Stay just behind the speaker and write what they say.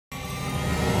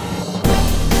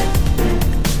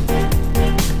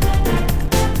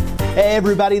Hey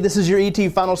everybody, this is your ET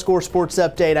Final Score Sports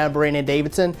Update. I'm Brandon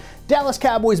Davidson. Dallas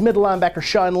Cowboys middle linebacker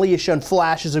Sean Lee has shown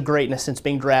flashes of greatness since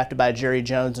being drafted by Jerry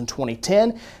Jones in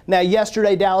 2010. Now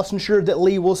yesterday, Dallas ensured that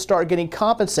Lee will start getting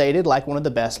compensated like one of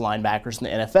the best linebackers in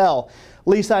the NFL.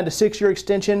 Lee signed a 6-year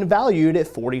extension valued at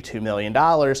 $42 million.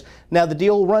 Now the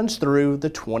deal runs through the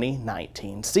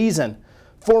 2019 season.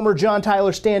 Former John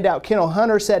Tyler standout Kendall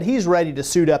Hunter said he's ready to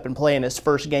suit up and play in his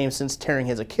first game since tearing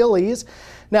his Achilles.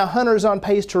 Now Hunter is on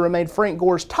pace to remain Frank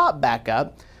Gore's top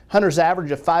backup. Hunter's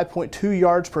average of 5.2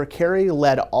 yards per carry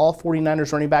led all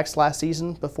 49ers running backs last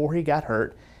season before he got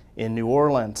hurt in New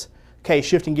Orleans. Okay,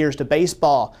 shifting gears to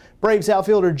baseball. Braves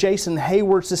outfielder Jason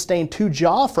Hayward sustained 2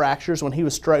 jaw fractures when he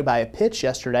was struck by a pitch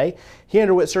yesterday. He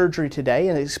underwent surgery today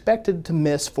and is expected to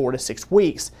miss 4 to 6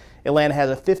 weeks. Atlanta has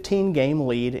a 15-game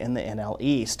lead in the NL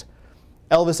East.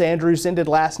 Elvis Andrus ended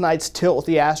last night's tilt with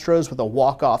the Astros with a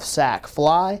walk-off sac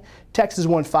fly. Texas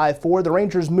won 5-4. The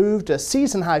Rangers moved a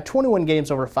season-high 21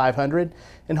 games over 500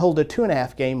 and hold a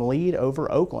 2.5-game lead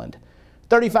over Oakland.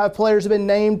 35 players have been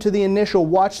named to the initial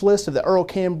watch list of the Earl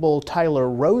Campbell Tyler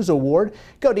Rose Award.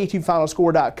 Go to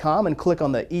etfinalscore.com and click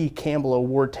on the E. Campbell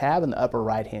Award tab in the upper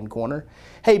right-hand corner.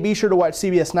 Hey, be sure to watch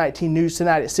CBS 19 News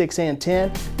tonight at 6 and 10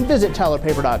 and visit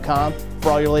tylerpaper.com.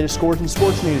 For all your latest scores and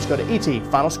sports news, go to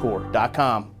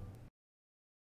etfinalscore.com.